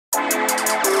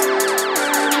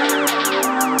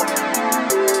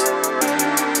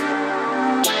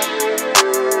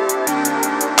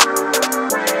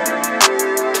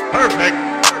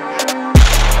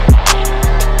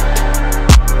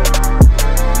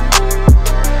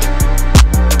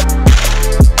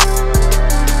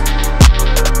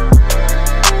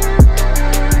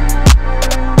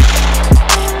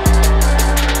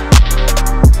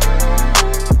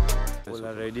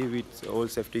Ready with all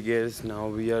safety gears. Now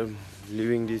we are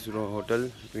leaving this hotel.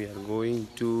 We are going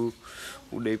to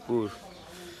Udaipur.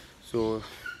 So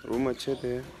room अच्छे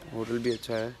थे, hotel भी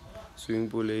अच्छा है, swimming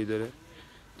pool है इधर है।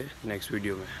 नेक्स्ट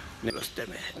वीडियो में रास्ते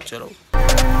में चलो।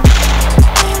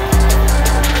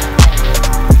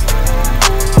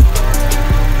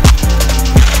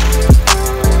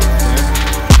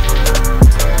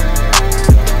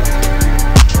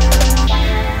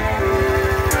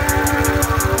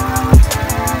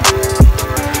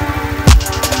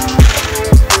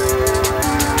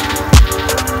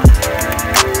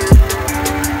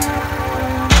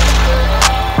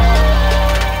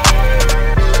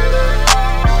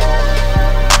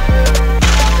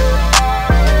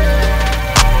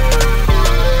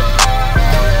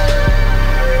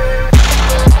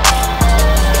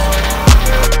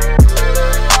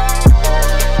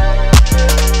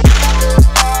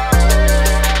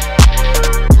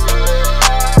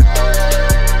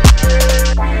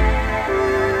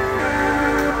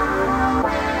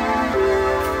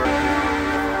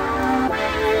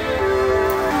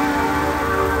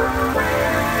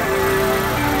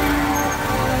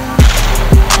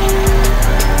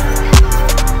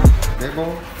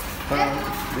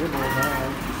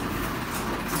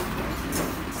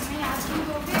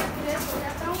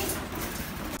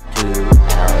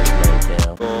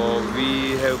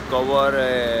 कवर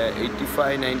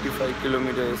 85-95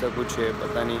 किलोमीटर ऐसा कुछ है,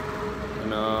 पता नहीं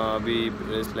ना। अभी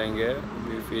रेस्ट लेंगे,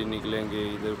 अभी फिर निकलेंगे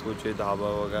इधर कुछ ढाबा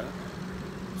वगैरह।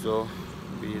 सो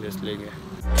अभी रेस्ट लेंगे।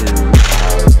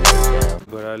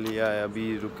 भरा लिया है, अभी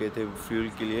रुके थे फ्यूल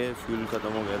के लिए, फ्यूल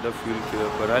ख़त्म हो गया था, फ्यूल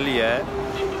भरा लिया है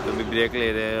तो अभी ब्रेक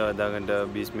ले रहे हैं, आधा घंटा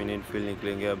 20 मिनट फिर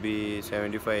निकलेंगे। अभी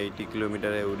 75-80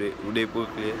 किलोमीटर है उदयपुर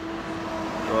के लिए,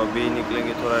 तो अभी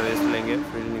निकलेंगे, थोड़ा रेस्ट लेंगे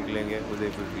फिर निकलेंगे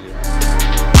उदयपुर के लिए।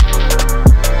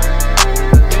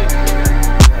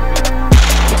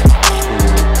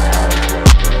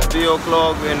 3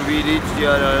 o'clock when we reach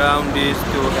here around this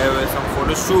to have some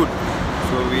photo shoot.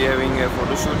 So we having a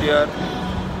photo shoot here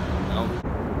now.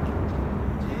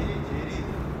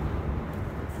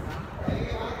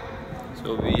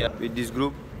 So we are with this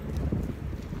group.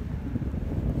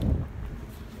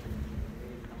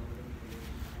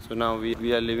 So now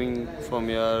we are leaving from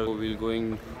here. We're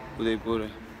going Udaipur.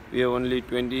 We are only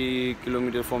 20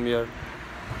 kilometers from here.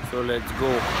 So let's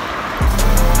go.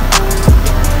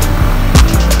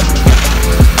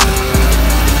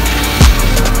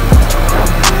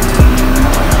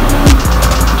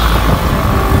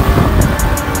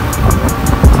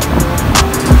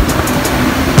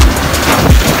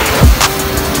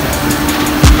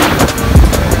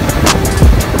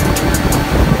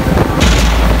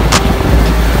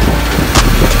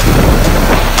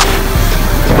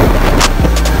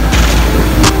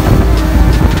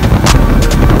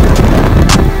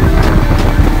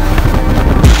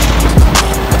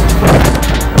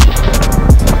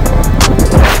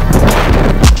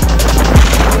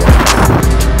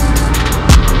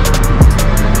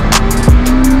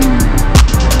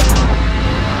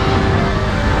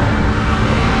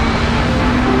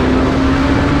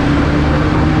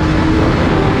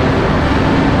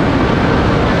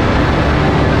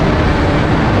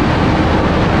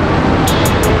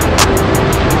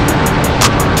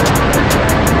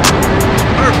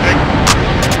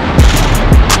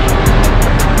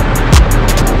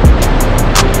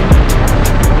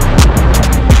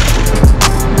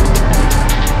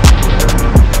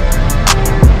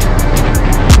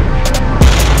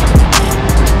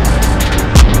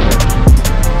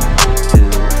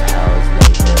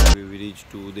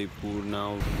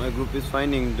 Now my group is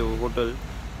finding the hotel.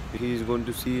 He is going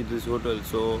to see this hotel,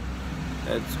 so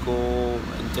let's go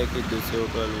and check it. This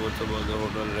hotel, what's about the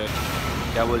hotel rate?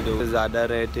 क्या बोलते हो, ज़्यादा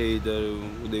rate है इधर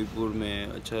उदयपुर में,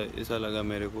 अच्छा ऐसा लगा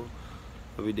मेरे को।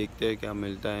 अभी देखते हैं क्या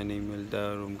मिलता है नहीं मिलता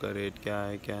है, रूम का रेट क्या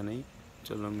है क्या नहीं।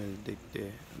 चलो मिल देखते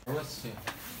हैं।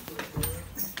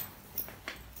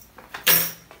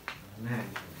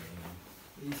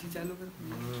 एसी चालू कर,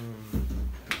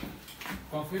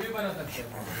 कॉफी भी बना सकते हैं।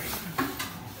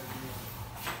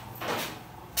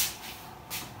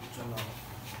 चलो